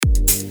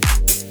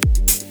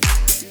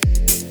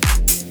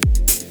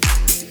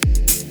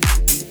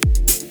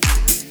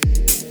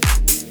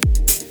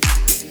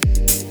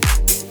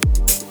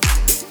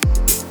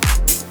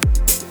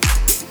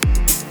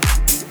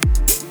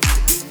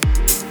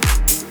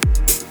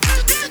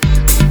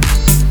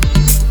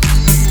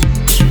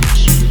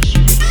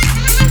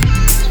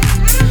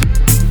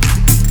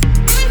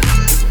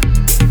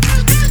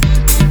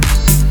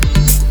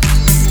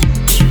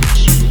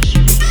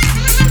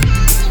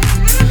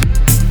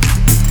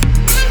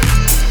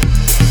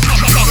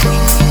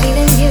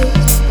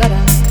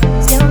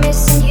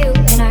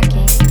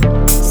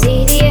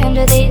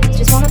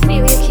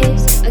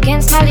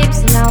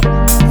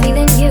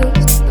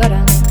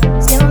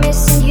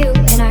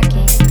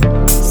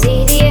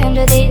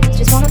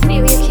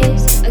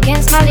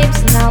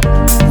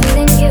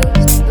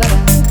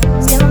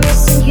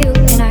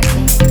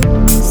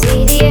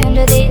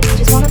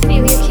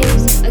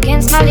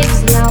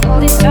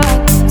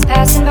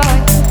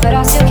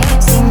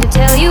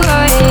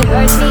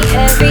hurts me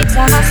every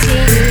time I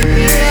see you.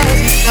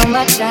 Realize how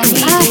much I need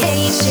you. I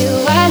hate you,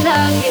 I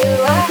love you,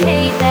 I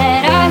hate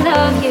that I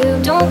love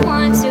you. Don't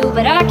want to,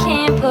 but I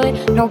can't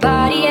put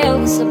nobody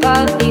else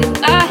above you.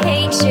 I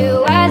hate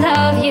you, I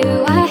love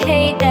you, I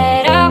hate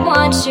that I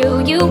want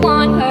you. You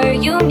want her,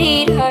 you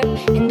need her,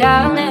 and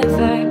I'll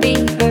never be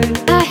her.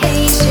 I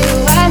hate you,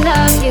 I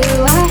love you,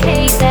 I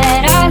hate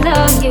that I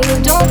love you.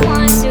 Don't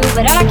want to,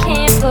 but I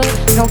can't put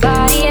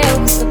nobody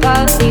else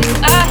above you.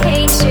 I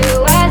hate you,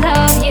 I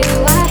love you,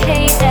 I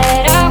hate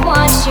that I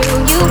want you.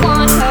 You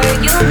want her,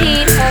 you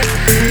need her,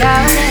 and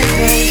I'll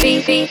never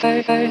be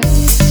her.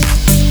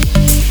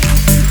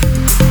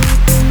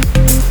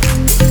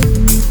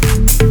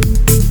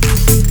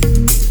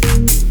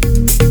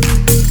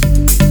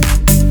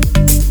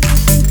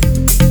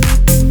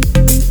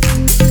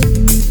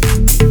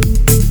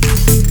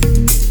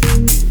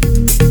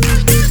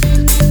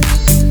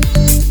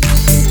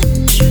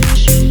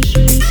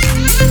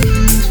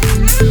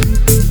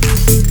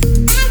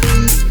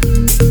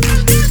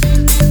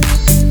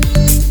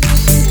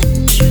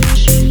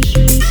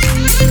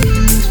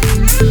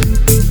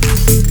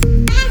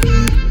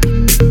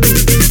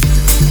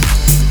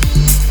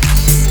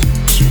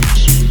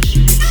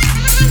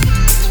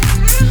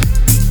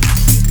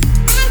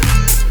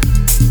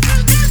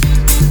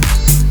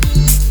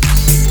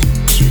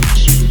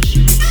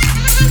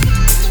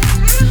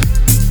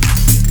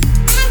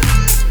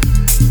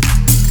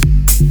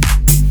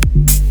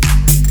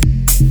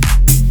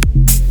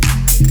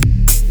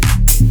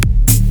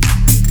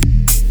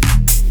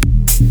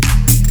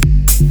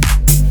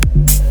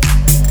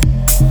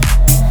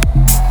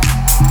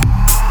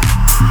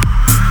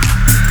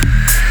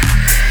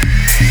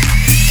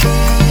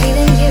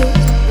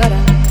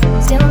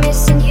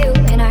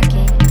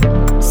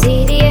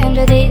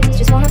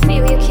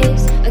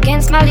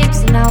 My lips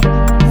and now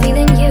I'm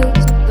feeling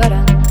used, but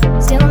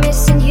I'm still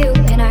missing you,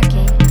 and I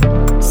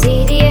can't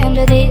see the end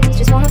of this.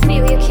 Just wanna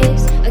feel your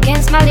kiss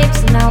against my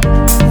lips and now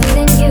I'm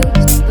feeling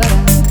used, but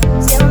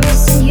I'm still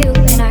missing you,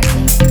 and I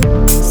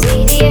can't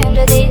see the end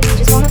of this.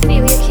 Just wanna feel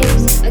your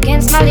kiss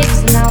against my lips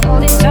and now all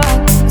this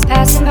time is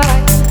passing by,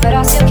 but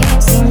I still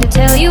can't seem to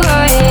tell you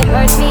why it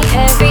hurts me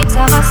every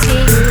time I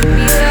see you.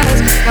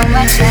 Realize how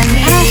much I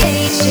need. I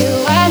hate you,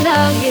 I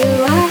love you,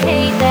 I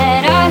hate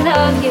that I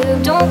love you.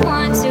 Don't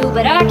want to,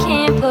 but I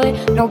can't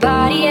put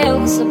nobody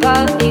else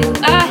above you.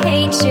 I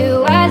hate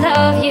you, I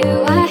love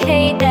you, I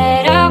hate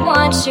that I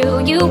want you.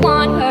 You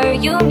want her,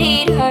 you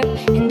need her,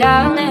 and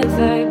I'll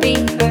never be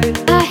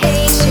her.